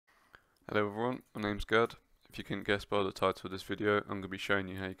Hello everyone, my name's Gad. If you couldn't guess by the title of this video, I'm going to be showing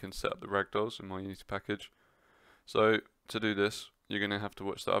you how you can set up the ragdolls in my Unity package. So to do this, you're going to have to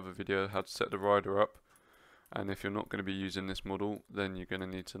watch the other video how to set the rider up, and if you're not going to be using this model, then you're going to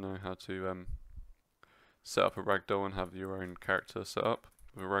need to know how to set up a ragdoll and have your own character set up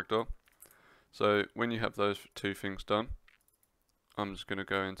with a ragdoll. So when you have those two things done, I'm just going to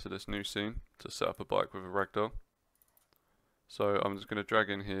go into this new scene to set up a bike with a ragdoll. So I'm just going to drag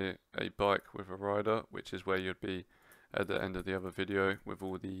in here a bike with a rider, which is where you'd be at the end of the other video with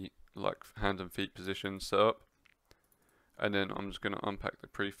all the hand and feet positions set up. And then I'm just going to unpack the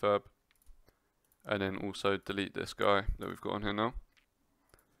prefab and then also delete this guy that we've got on here now.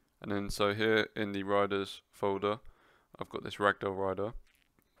 And then so here in the riders folder, I've got this ragdoll rider,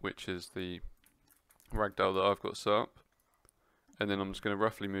 which is the ragdoll that I've got set up. And then I'm just going to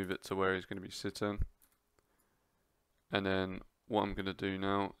roughly move it to where he's going to be sitting. And then what I'm going to do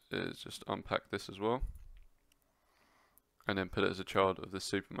now is just unpack this as well, and then put it as a child of the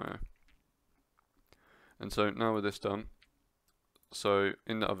Supermoto. And so now with this done, so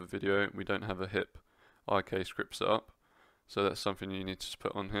in the other video we don't have a hip IK script set up, so that's something you need to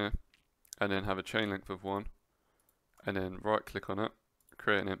put on here, and then have a chain length of 1, and then right click on it,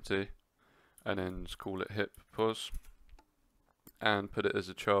 create an empty, and then just call it hip pos, and put it as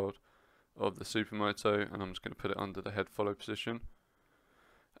a child of the Supermoto, and I'm just going to put it under the head follow position.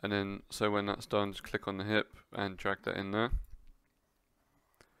 And then so when that's done, just click on the hip and drag that in there.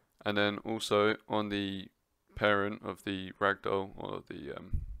 And then also on the parent of the ragdoll, or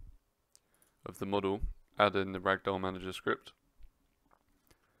the model, add in the ragdoll manager script.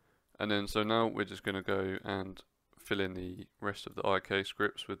 And then so now we're just going to go and fill in the rest of the IK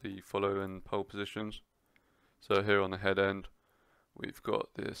scripts with the follow and pole positions. So here on the head end, we've got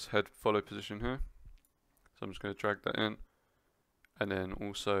this head follow position here, so I'm just going to drag that in, and then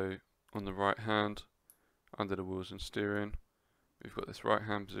also on the right hand under the wheels and steering we've got this right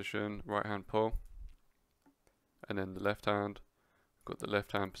hand position, right hand pole, and then the left hand, we've got the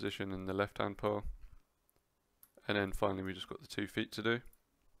left hand position and the left hand pole, and then finally we just got the 2 feet to do,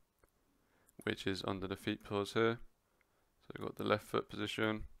 which is under the feet pause here. So we've got the left foot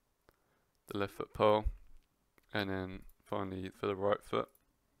position, the left foot pole, and then finally for the right foot,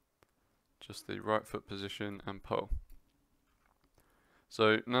 just the right foot position and pole.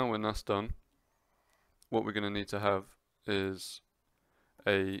 So now when that's done, what we're going to need to have is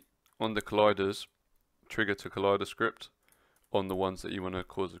on the colliders, trigger to collider script on the ones that you want to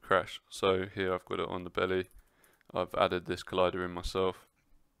cause a crash. So here I've got it on the belly, I've added this collider in myself,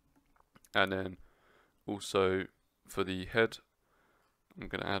 and then also for the head I'm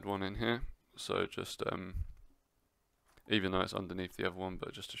going to add one in here. So just even though it's underneath the other one,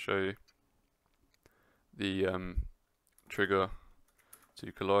 but just to show you the trigger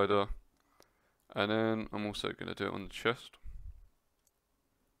to collider. And then I'm also going to do it on the chest,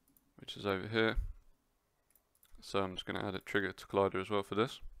 which is over here. So I'm just going to add a trigger to collider as well for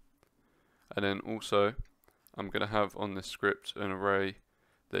this. And then also I'm going to have on this script an array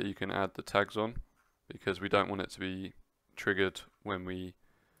that you can add the tags on, because we don't want it to be triggered when we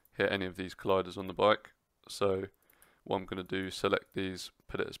hit any of these colliders on the bike. So what I'm going to do, select these,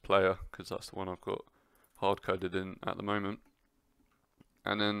 put it as player, because that's the one I've got hard coded in at the moment.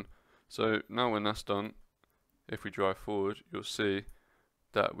 And then so now when that's done, if we drive forward, you'll see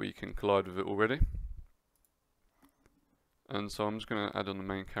that we can collide with it already. And so I'm just going to add on the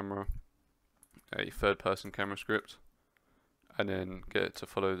main camera a third person camera script, and then get it to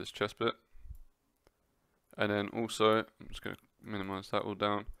follow this chest bit. And then also I'm just going to minimize that all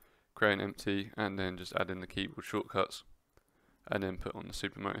down, create an empty, and then just add in the keyboard shortcuts, and then put on the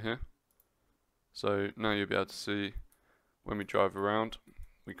Supermoto here. So now you'll be able to see when we drive around,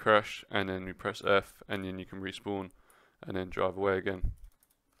 we crash, and then we press F, and then you can respawn and then drive away again.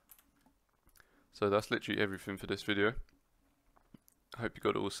 So that's literally everything for this video. I hope you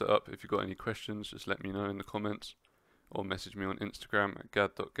got it all set up. If you've got any questions, just let me know in the comments, or message me on Instagram at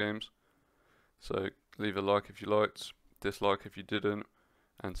gaddgames. So leave a like if you liked, dislike if you didn't,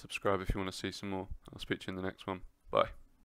 and subscribe if you want to see some more. I'll speak to you in the next one. Bye.